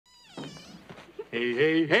Hey,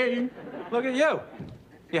 hey, hey. Look at you.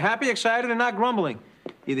 You're happy, excited, and not grumbling.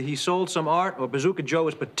 Either he sold some art or Bazooka Joe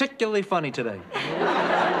is particularly funny today.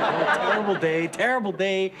 Terrible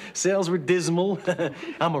day. Sales were dismal.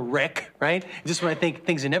 I'm a wreck, right? Just when I think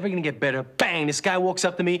things are never gonna get better, bang, this guy walks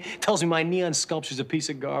up to me, tells me my neon sculpture's a piece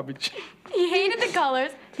of garbage. He hated the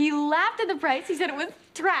colors. He laughed at the price. He said it was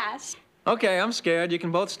trash. Okay, I'm scared. You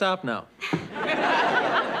can both stop now.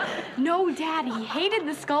 No, Dad, he hated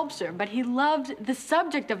the sculpture, but he loved the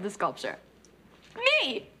subject of the sculpture.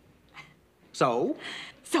 Me! So?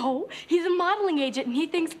 So, he's a modeling agent, and he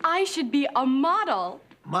thinks I should be a model.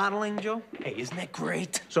 Modeling, Joe? Hey, isn't that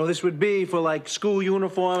great? So this would be for, like, school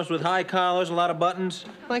uniforms with high collars, a lot of buttons?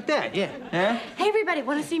 Like that, yeah. Huh? Hey, everybody,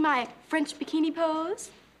 want to see my French bikini pose?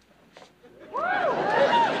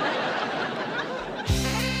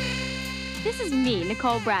 This is me,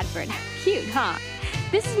 Nicole Bradford. Cute, huh?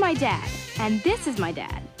 This is my dad, and this is my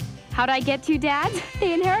dad. How'd I get two dads?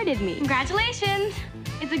 They inherited me. Congratulations.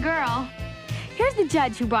 It's a girl. Here's the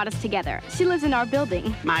judge who brought us together. She lives in our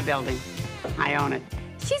building. My building. I own it.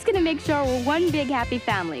 She's gonna make sure we're one big happy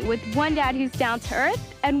family with one dad who's down to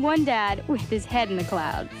earth and one dad with his head in the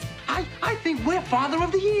clouds. I think we're Father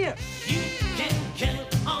of the Year. You can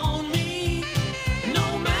count on me.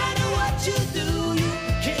 No matter what you do, you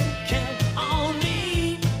can count on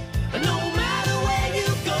me. No matter where you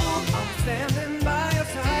go, I'm standing by your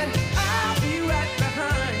side. I'll be right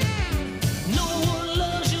behind. No one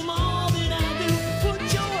loves you more than I do. Put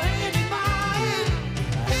your hand in mine.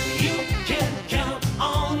 You can count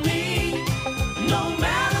on me. No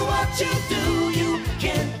matter what you do, you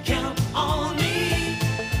can count on me.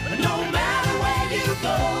 No matter where you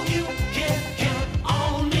go, you can count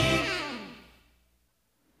on me.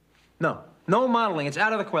 No modeling. It's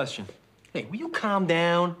out of the question. Hey, will you calm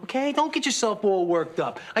down, okay? Don't get yourself all worked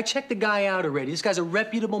up. I checked the guy out already. This guy's a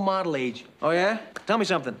reputable model agent. Oh, yeah? Tell me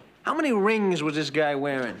something. How many rings was this guy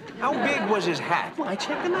wearing? How big was his hat? Well, I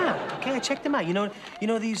checked him out, okay? I checked him out. You know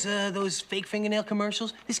these, those fake fingernail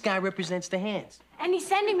commercials? This guy represents the hands. And he's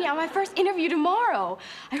sending me on my first interview tomorrow.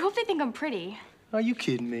 I hope they think I'm pretty. Are you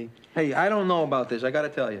kidding me? Hey, I don't know about this. I gotta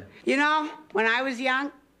tell you. You know, when I was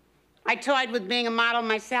young, I toyed with being a model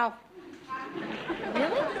myself.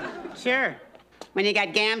 Really? Sure. When you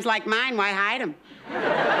got gams like mine, why hide them?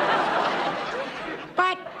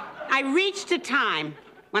 But I reached a time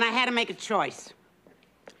when I had to make a choice.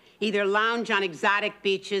 Either lounge on exotic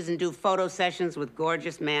beaches and do photo sessions with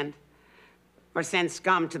gorgeous men, or send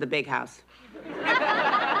scum to the big house.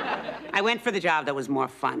 I went for the job that was more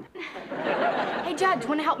fun. Hey, Judge,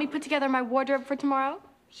 want to help me put together my wardrobe for tomorrow?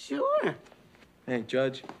 Sure. Hey,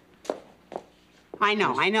 Judge. I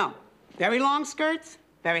know. Very long skirts,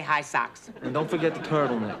 very high socks. And don't forget the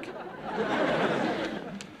turtleneck.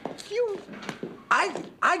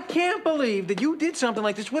 I can't believe that you did something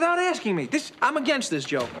like this without asking me. I'm against this,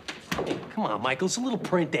 Joe. Hey, come on, Michael. It's a little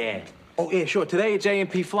print ad. Oh, yeah, sure. Today it's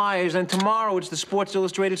A&P Flyers, and tomorrow it's the Sports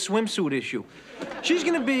Illustrated swimsuit issue. She's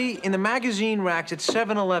gonna be in the magazine racks at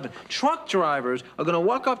 7-Eleven. Truck drivers are gonna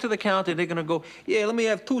walk up to the counter, they're gonna go, yeah, let me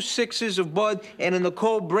have 2 6s of Bud and a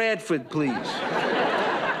Nicole Bradford, please.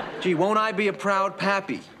 Gee, won't I be a proud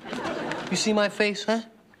pappy? You see my face, huh?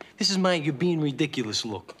 This is my you're being ridiculous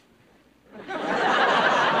look.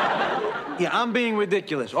 Yeah, I'm being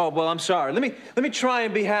ridiculous. Oh, well, I'm sorry. Let me try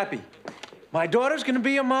and be happy. My daughter's gonna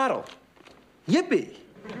be a model. Yippee.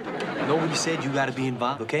 Nobody said you gotta be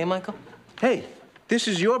involved, okay, Michael? Hey, this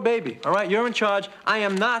is your baby, all right? You're in charge. I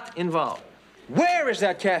am not involved. Where is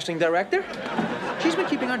that casting director? She's been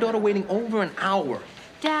keeping our daughter waiting over an hour.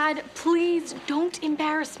 Dad, please don't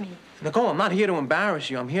embarrass me. Nicole, I'm not here to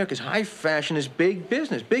embarrass you. I'm here because high fashion is big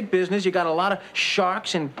business. Big business, you got a lot of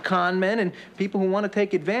sharks and con men and people who want to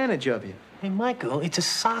take advantage of you. Hey, Michael, it's a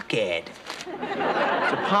sock ad.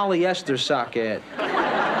 It's a polyester sock ad.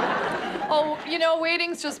 Oh, you know,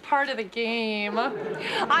 waiting's just part of the game.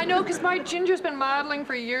 I know, because my Ginger's been modeling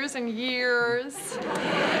for years and years.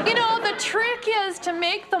 You know, the trick is to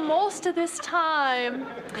make the most of this time.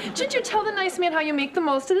 Ginger, tell the nice man how you make the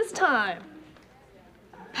most of this time.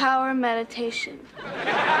 Power meditation.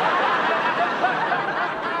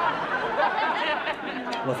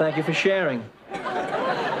 Well, thank you for sharing.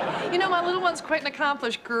 You know, my little one's quite an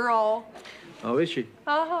accomplished girl. Oh, is she?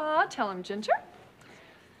 Uh-huh. Tell him, Ginger.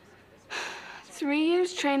 3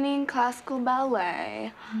 years training in classical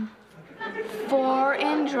ballet, 4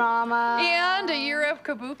 in drama. And a year of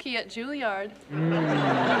kabuki at Juilliard.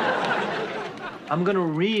 I'm gonna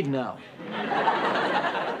read now.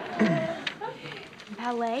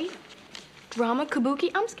 Ballet, drama, kabuki,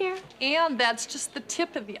 I'm scared. And that's just the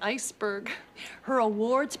tip of the iceberg. Her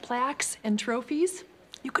awards, plaques, and trophies,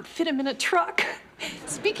 You could fit him in a truck.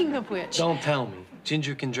 Speaking of which... Don't tell me.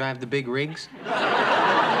 Ginger can drive the big rigs? Dad,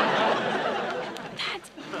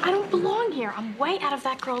 I don't belong here. I'm way out of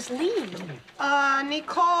that girl's league.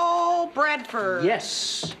 Nicole Bradford.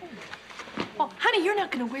 Yes. Oh, honey, you're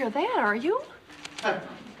not gonna wear that, are you? Dad,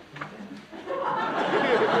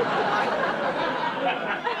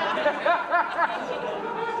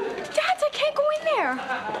 I can't go in there.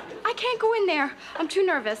 I can't go in there. I'm too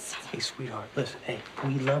nervous. Hey, sweetheart, listen. Hey,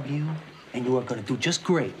 we love you, and you are gonna do just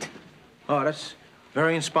great. Oh, that's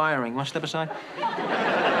very inspiring. Want to step aside?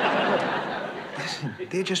 Listen,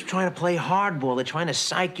 they're just trying to play hardball. They're trying to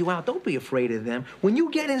psych you out. Don't be afraid of them. When you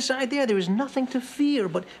get inside there is nothing to fear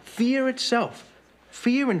but fear itself.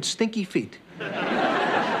 Fear and stinky feet.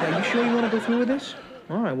 Are you sure you want to go through with this?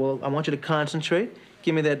 All right, well, I want you to concentrate.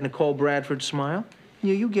 Give me that Nicole Bradford smile.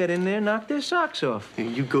 You get in there, knock their socks off. Hey,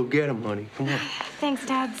 you go get him, honey. Come on. Thanks,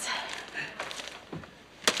 Dads.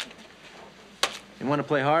 You want to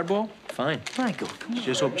play hardball? Fine. Michael, come on.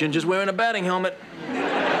 Just hope Ginger's wearing a batting helmet.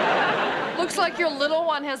 Looks like your little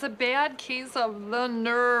one has a bad case of the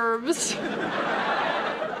nerves.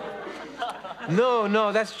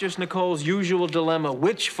 No, that's just Nicole's usual dilemma.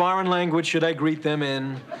 Which foreign language should I greet them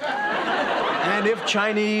in? And if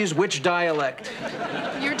Chinese, which dialect?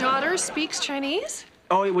 Your daughter speaks Chinese?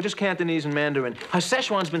 Oh, well, just Cantonese and Mandarin. Her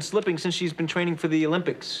Szechuan's been slipping since she's been training for the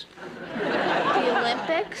Olympics. The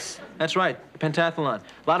Olympics? That's right, pentathlon.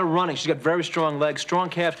 A lot of running. She's got very strong legs, strong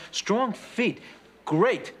calves, strong feet.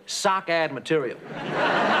 Great sock ad material.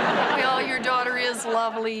 Well, your daughter is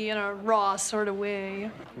lovely in a raw sort of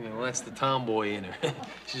way. Yeah, well, that's the tomboy in her.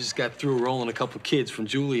 She just got through rolling a couple kids from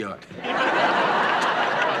Juilliard.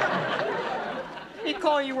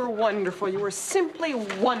 Nicole, you were wonderful. You were simply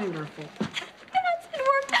wonderful. Yes, it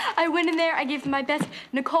worked. I went in there, I gave them my best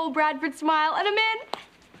Nicole Bradford smile, and I'm in.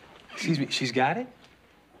 Excuse me, she's got it?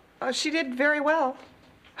 She did very well.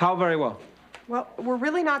 How very well? Well, we're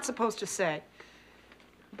really not supposed to say.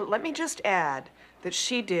 But let me just add that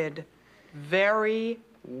she did very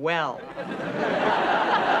well. In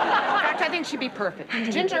fact, I think she'd be perfect.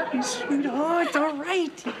 Ginger. Sweetheart, all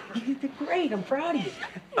right. You did great. I'm proud of you.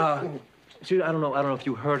 I don't know if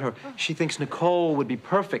you heard her. She thinks Nicole would be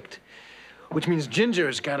perfect, which means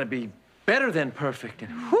Ginger's got to be better than perfect.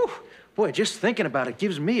 And whew, boy, just thinking about it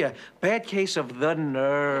gives me a bad case of the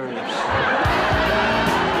nerves.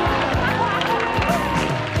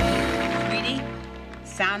 Sweetie,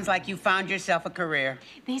 sounds like you found yourself a career.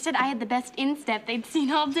 They said I had the best instep they'd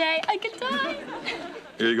seen all day. I could die.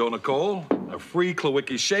 Here you go, Nicole. A free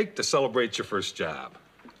Klawicki shake to celebrate your first job.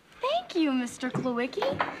 Thank you, Mr. Klawicki.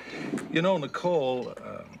 You know, Nicole,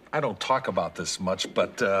 I don't talk about this much,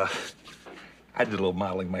 but I did a little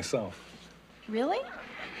modeling myself. Really?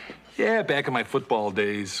 Yeah, back in my football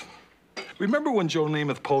days. Remember when Joe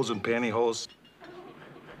Namath posed in pantyhose?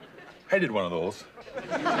 I did one of those.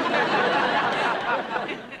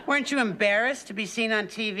 Weren't you embarrassed to be seen on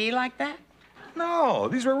TV like that? No,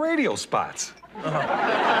 these were radio spots.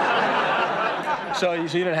 So you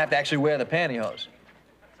didn't have to actually wear the pantyhose?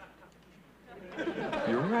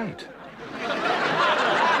 You're right.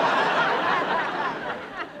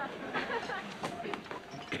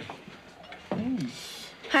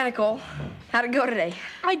 Hi, Nicole. How'd it go today?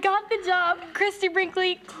 I got the job. Christy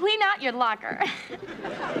Brinkley, clean out your locker.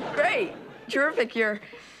 Great. Terrific. Your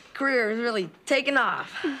career is really taking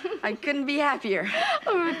off. I couldn't be happier.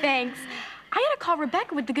 Oh, thanks. I gotta call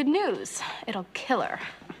Rebecca with the good news. It'll kill her.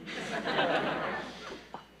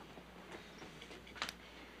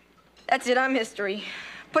 That's it. I'm history.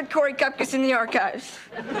 Put Corey Kupkus in the archives.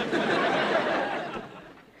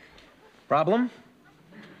 Problem?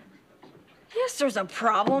 Yes, there's a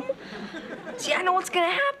problem. See, I know what's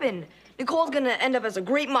gonna happen. Nicole's gonna end up as a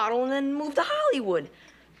great model and then move to Hollywood.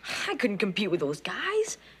 I couldn't compete with those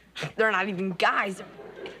guys. They're not even guys.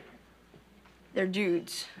 They're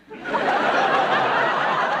dudes.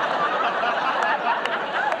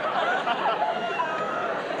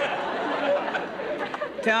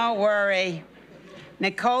 Don't worry.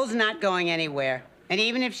 Nicole's not going anywhere. And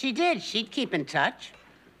even if she did, she'd keep in touch.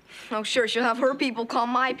 Oh, sure, she'll have her people call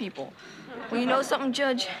my people. Well, you know something,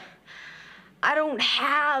 Judge? I don't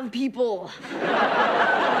have people.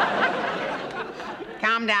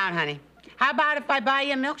 Calm down, honey. How about if I buy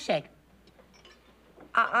you a milkshake?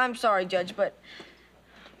 I'm sorry, Judge, but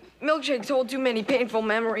milkshakes hold too many painful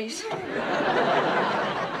memories.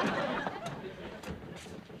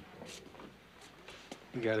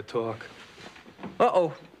 We gotta talk.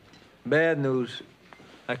 Uh-oh. Bad news.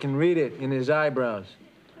 I can read it in his eyebrows.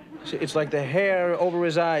 It's like the hair over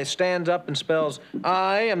his eyes stands up and spells,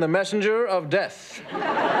 I am the messenger of death.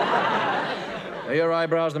 Are your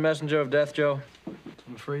eyebrows the messenger of death, Joe?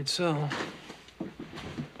 I'm afraid so.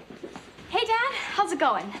 Hey, Dad, how's it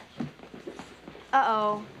going?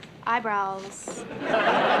 Uh-oh, eyebrows.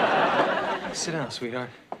 Sit down, sweetheart.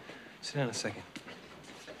 Sit down a second.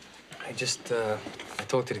 I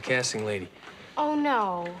talked to the casting lady. Oh,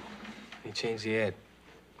 no. They changed the ad.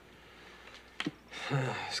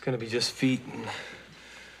 It's gonna be just feet, and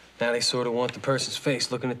now they sort of want the person's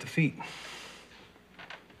face looking at the feet.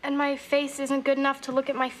 And my face isn't good enough to look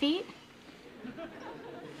at my feet?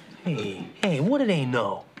 Hey, what do they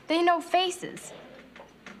know? They know faces.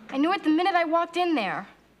 I knew it the minute I walked in there.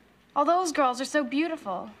 All those girls are so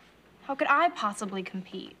beautiful. How could I possibly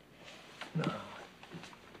compete? No.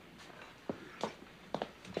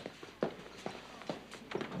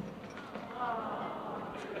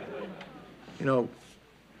 You know,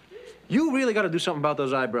 you really got to do something about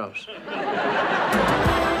those eyebrows.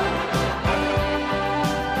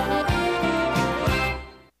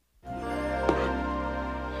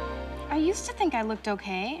 I used to think I looked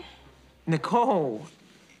okay. Nicole,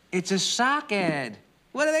 it's a sock ad.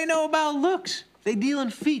 What do they know about looks? They deal in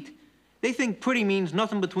feet. They think pretty means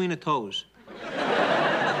nothing between the toes.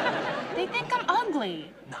 They think I'm ugly.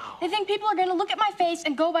 No. They think people are gonna look at my face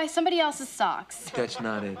and go buy somebody else's socks. That's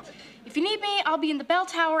not it. If you need me, I'll be in the bell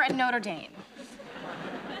tower at Notre Dame.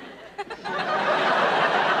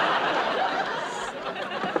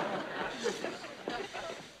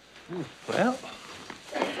 Well,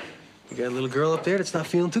 you got a little girl up there that's not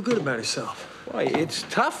feeling too good about herself. Boy, it's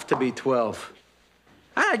tough to be 12.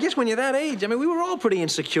 I guess when you're that age, I mean, we were all pretty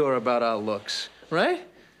insecure about our looks, right?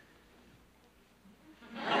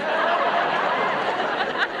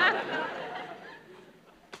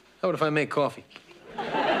 How about if I make coffee?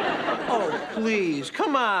 Oh, please,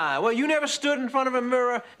 come on. Well, you never stood in front of a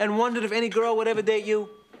mirror and wondered if any girl would ever date you?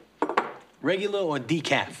 Regular or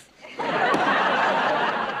decaf?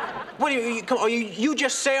 What do you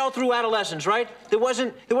just sailed through adolescence, right? There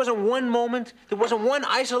wasn't one moment, there wasn't one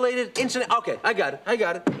isolated incident. Okay, I got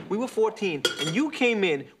it. We were 14, and you came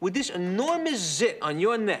in with this enormous zit on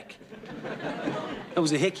your neck. That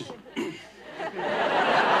was a hickey. From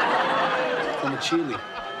a cheerleader.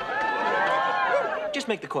 Just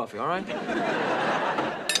make the coffee, all right?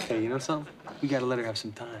 Hey, you know something? We gotta let her have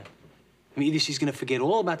some time. I mean, either she's gonna forget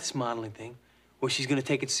all about this modeling thing, or she's gonna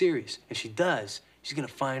take it serious. If she does, she's gonna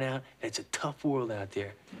find out that it's a tough world out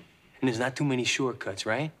there. And there's not too many shortcuts,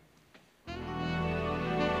 right?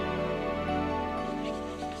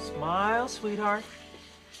 Smile, sweetheart.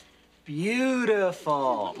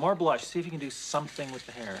 Beautiful. More blush. See if you can do something with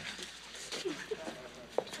the hair.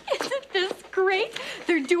 Isn't this great?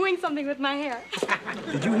 They're doing something with my hair.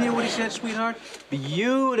 Did you hear what he said, sweetheart?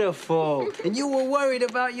 Beautiful. And you were worried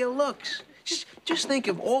about your looks. Just think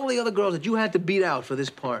of all the other girls that you had to beat out for this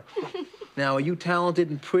part. Now, are you talented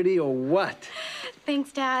and pretty or what?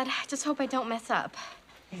 Thanks, Dad. I just hope I don't mess up.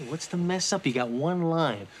 Hey, what's the mess up? You got one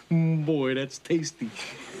line. Boy, that's tasty.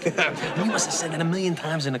 You must have said that 1,000,000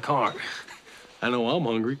 times in the car. I know I'm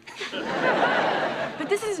hungry. But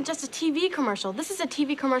this isn't just a TV commercial. This is a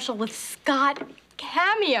TV commercial with Scott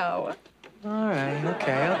Cameo. All right,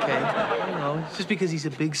 okay. You know, it's just because he's a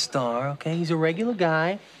big star, okay? He's a regular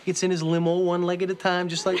guy. Gets in his limo one leg at a time,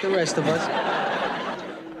 just like the rest of us.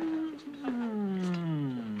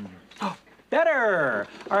 Oh, better.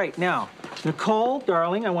 All right, now, Nicole,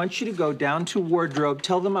 darling, I want you to go down to wardrobe.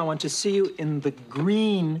 Tell them I want to see you in the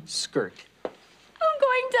green skirt. I'm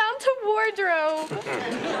going down to wardrobe.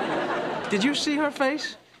 Did you see her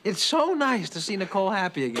face? It's so nice to see Nicole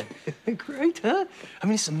happy again. Great, huh? I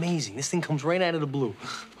mean, it's amazing. This thing comes right out of the blue.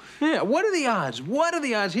 Yeah, what are the odds? What are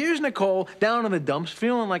the odds? Here's Nicole down in the dumps,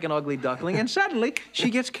 feeling like an ugly duckling, and suddenly she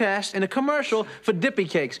gets cast in a commercial for Dippy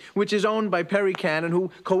Cakes, which is owned by Perry Cannon, who,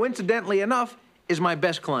 coincidentally enough, is my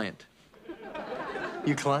best client.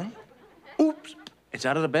 Your client? Oops, it's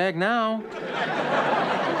out of the bag now.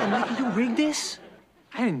 Oh, Mikey, you rigged this?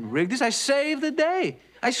 I didn't rig this. I saved the day.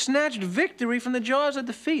 I snatched victory from the jaws of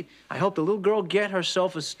defeat. I helped the little girl get her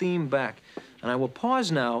self-esteem back. And I will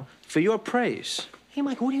pause now for your praise. Hey,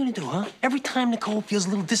 Michael, what are you gonna do, huh? Every time Nicole feels a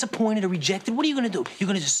little disappointed or rejected, what are you gonna do? You're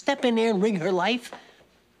gonna just step in there and rig her life?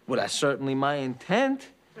 Well, that's certainly my intent.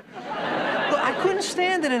 Look, I couldn't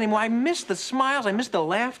stand it anymore. I missed the smiles. I missed the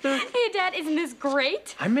laughter. Hey, Dad, isn't this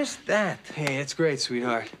great? I missed that. Hey, it's great,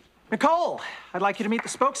 sweetheart. Nicole, I'd like you to meet the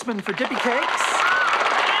spokesman for Dippy Cakes.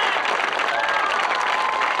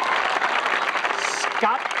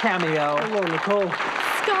 Scott Cameo. Hello, Nicole.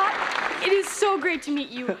 Scott, it is so great to meet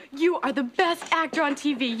you. You are the best actor on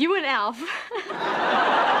TV, you and Alf.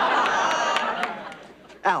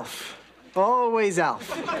 Alf. Always Alf.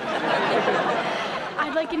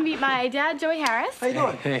 I'd like you to meet my dad, Joey Harris. How you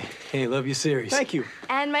doing? Hey, love your series. Thank you.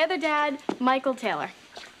 And my other dad, Michael Taylor.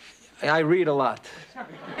 I read a lot.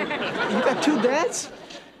 You got two dads?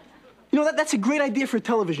 You know, that's a great idea for a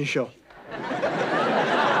television show.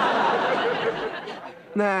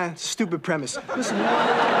 Nah, it's a stupid premise. Listen,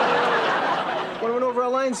 wanna run over our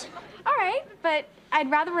lines? All right, but I'd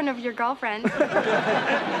rather run over your girlfriend.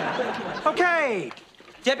 Okay.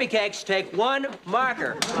 Dippy cakes, take 1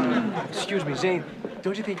 marker. Excuse me, Zane.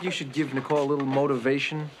 Don't you think you should give Nicole a little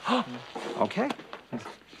motivation? Okay.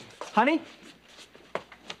 Honey,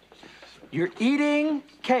 you're eating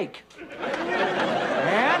cake.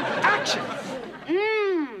 And action.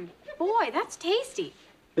 Boy, that's tasty.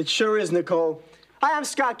 It sure is, Nicole. Hi, I'm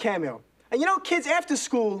Scott Cameo. And you know, kids, after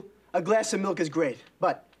school, a glass of milk is great.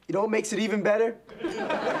 But you know what makes it even better?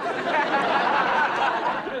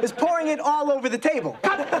 Is pouring it all over the table.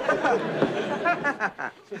 Scott,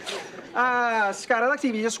 I'd like to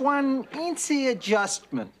give you just one easy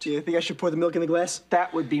adjustment. Do you think I should pour the milk in the glass?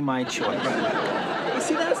 That would be my choice. You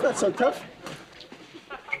see, that's not so tough.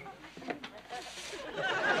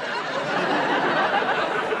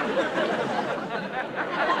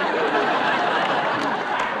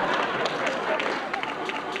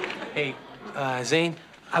 Hey, Zane,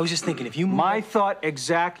 I was just thinking, if you... My thought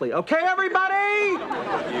exactly. Okay, everybody?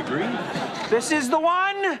 You agree? This is the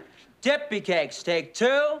one. Dippy cakes, take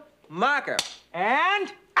 2 marker.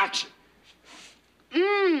 And action.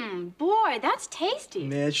 Boy, that's tasty.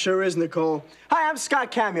 Yeah, it sure is, Nicole. Hi, I'm Scott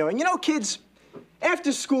Cameo. And you know, kids,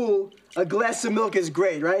 after school, a glass of milk is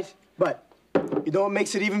great, right? But you know what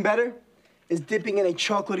makes it even better? Is dipping in a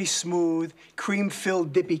chocolatey smooth,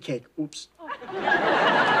 cream-filled dippy cake. Oops.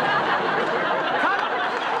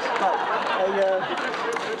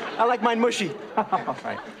 I like mine mushy. All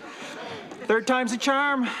right. Third time's a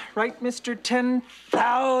charm, right, Mr.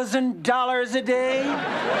 $10,000 a day?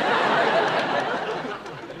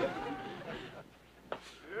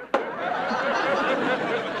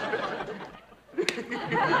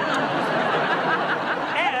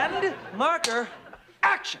 And marker,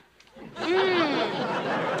 Action.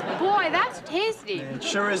 Boy, that's tasty. It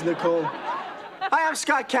sure is, Nicole. Hi, I'm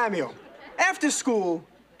Scott Cameo. After school,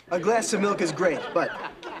 a glass of milk is great, but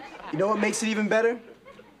you know what makes it even better?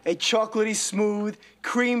 A chocolatey smooth,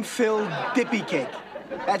 cream-filled dippy cake.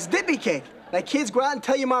 That's dippy cake. Now, kids, go out and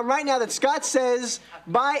tell your mom right now that Scott says,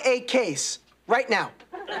 buy a case. Right now.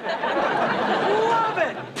 Love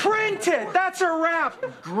it. Print it. That's a wrap.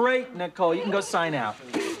 Great, Nicole. You can go sign out.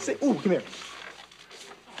 Say, ooh, come here.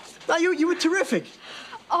 Now, you were terrific.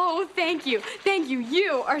 Oh, thank you. Thank you.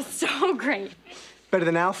 You are so great. Better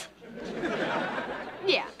than Alf?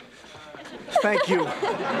 Yeah. Thank you.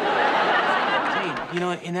 Hey, you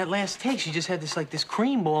know, in that last take, she just had this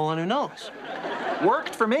cream ball on her nose.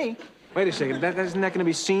 Worked for me. Wait a second, isn't that going to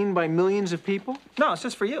be seen by millions of people? No, it's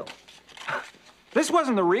just for you. This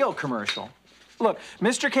wasn't the real commercial. Look,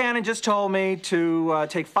 Mr. Cannon just told me to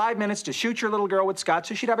take 5 minutes to shoot your little girl with Scott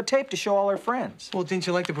so she'd have a tape to show all her friends. Well, didn't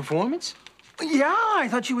you like the performance? Yeah, I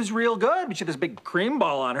thought she was real good, but she had this big cream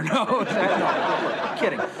ball on her nose. No,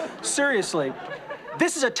 kidding. Seriously,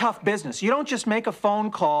 this is a tough business. You don't just make a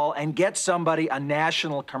phone call and get somebody a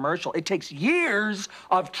national commercial. It takes years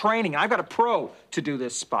of training. I've got a pro to do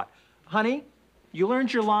this spot. Honey, you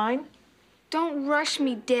learned your line? Don't rush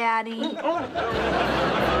me, Daddy.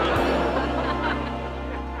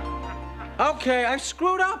 Okay, I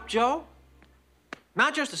screwed up, Joe.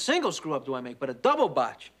 Not just a single screw-up do I make, but a double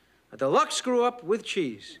botch. A deluxe screw-up with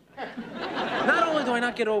cheese. Not only do I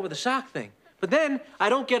not get over the sock thing, but then I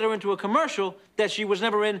don't get her into a commercial that she was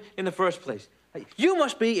never in the first place. You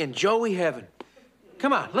must be in Joey heaven.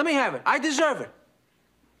 Come on, let me have it. I deserve it.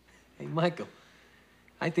 Hey, Michael,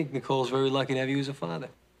 I think Nicole's very lucky to have you as a father.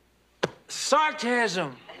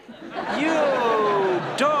 Sarcasm. You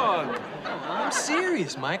dog. I'm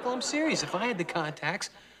serious, Michael. I'm serious. If I had the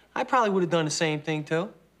contacts, I probably would have done the same thing, too.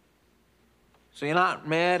 So you're not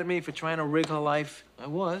mad at me for trying to rig her life? I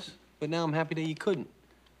was, but now I'm happy that you couldn't.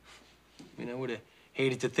 I mean, I would have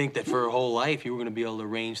hated to think that for her whole life you were going to be able to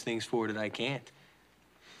arrange things for her that I can't.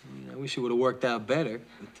 I mean, I wish it would have worked out better,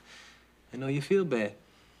 but I know you feel bad.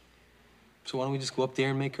 So why don't we just go up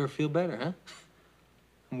there and make her feel better, huh?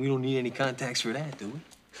 And we don't need any contacts for that, do we?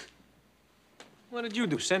 What did you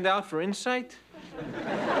do, send out for insight?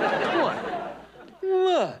 What?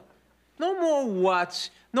 What? No more whats,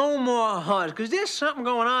 no more huns, because there's something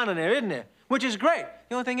going on in there, isn't there? Which is great.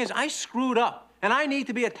 The only thing is, I screwed up, and I need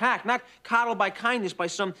to be attacked, not coddled by kindness by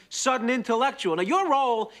some sudden intellectual. Now, your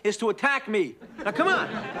role is to attack me. Now, come on.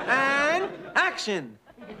 And action.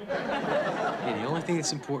 Hey, the only thing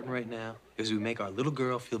that's important right now is we make our little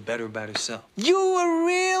girl feel better about herself. You are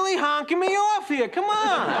really honking me off here. Come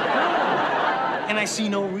on. And I see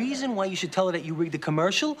no reason why you should tell her that you rigged the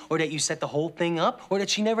commercial, or that you set the whole thing up, or that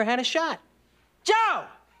she never had a shot. Joe!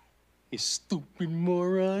 You stupid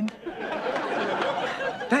moron.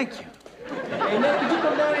 Thank you. Hey, Nick, could you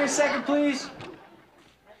come down here a second, please?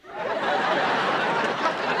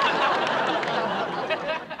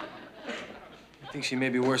 I think she may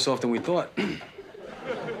be worse off than we thought.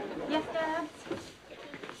 Yes, Dad?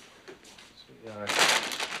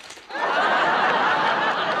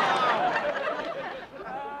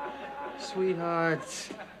 Sweetheart.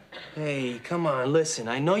 Hey, come on, listen.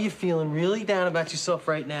 I know you're feeling really down about yourself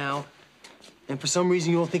right now. And for some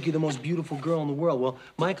reason, you don't think you're the most beautiful girl in the world. Well,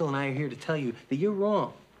 Michael and I are here to tell you that you're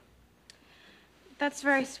wrong. That's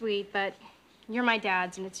very sweet, but you're my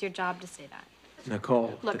dad's, and it's your job to say that.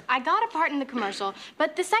 Nicole. Look, I got a part in the commercial,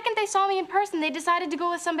 but the second they saw me in person, they decided to go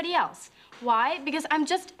with somebody else. Why? Because I'm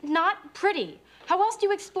just not pretty. How else do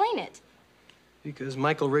you explain it? Because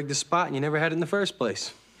Michael rigged the spot and you never had it in the first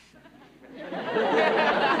place.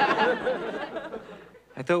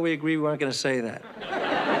 I thought we agreed we weren't going to say that.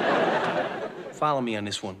 Follow me on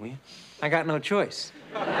this one, will you? I got no choice.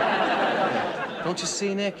 Don't you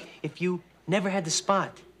see, Nick? If you never had the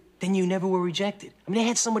spot, then you never were rejected. I mean, they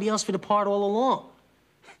had somebody else for the part all along.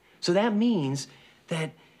 So that means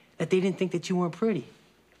that they didn't think that you weren't pretty.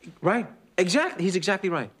 Right. Exactly. He's exactly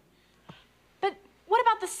right. But what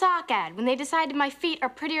about the sock ad, when they decided my feet are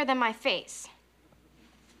prettier than my face?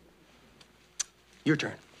 Your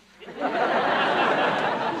turn.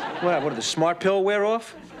 What did the smart pill wear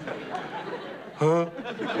off? Huh?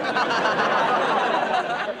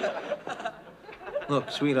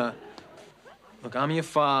 Look, sweetheart. Look, I'm your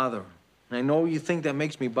father. And I know you think that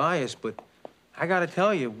makes me biased, but I gotta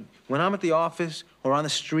tell you, when I'm at the office or on the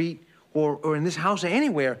street or in this house or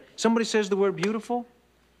anywhere, somebody says the word beautiful,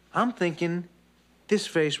 I'm thinking this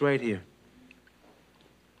face right here.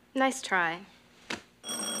 Nice try.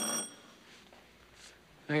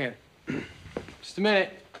 Okay. Just a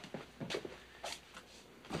minute.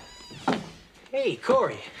 Hey,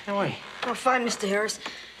 Corey. How are you? I'm fine, Mr. Harris.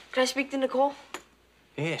 Can I speak to Nicole?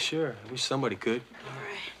 Yeah, sure. I wish somebody could.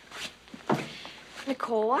 All right.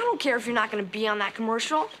 Nicole, I don't care if you're not gonna be on that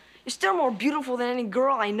commercial. You're still more beautiful than any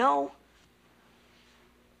girl I know.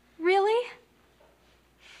 Really?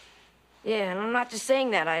 Yeah, and I'm not just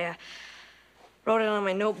saying that. I wrote it on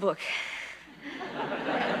my notebook.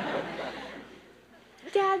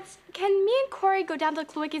 Dads, can me and Corey go down to the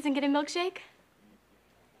Klewickies and get a milkshake?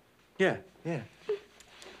 Yeah, yeah.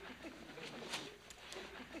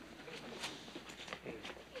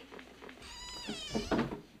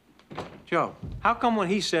 Joe, how come when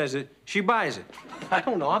he says it, she buys it? I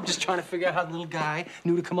don't know. I'm just trying to figure out how the little guy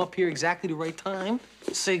knew to come up here exactly the right time,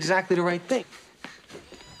 say exactly the right thing.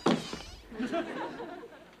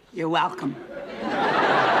 You're welcome.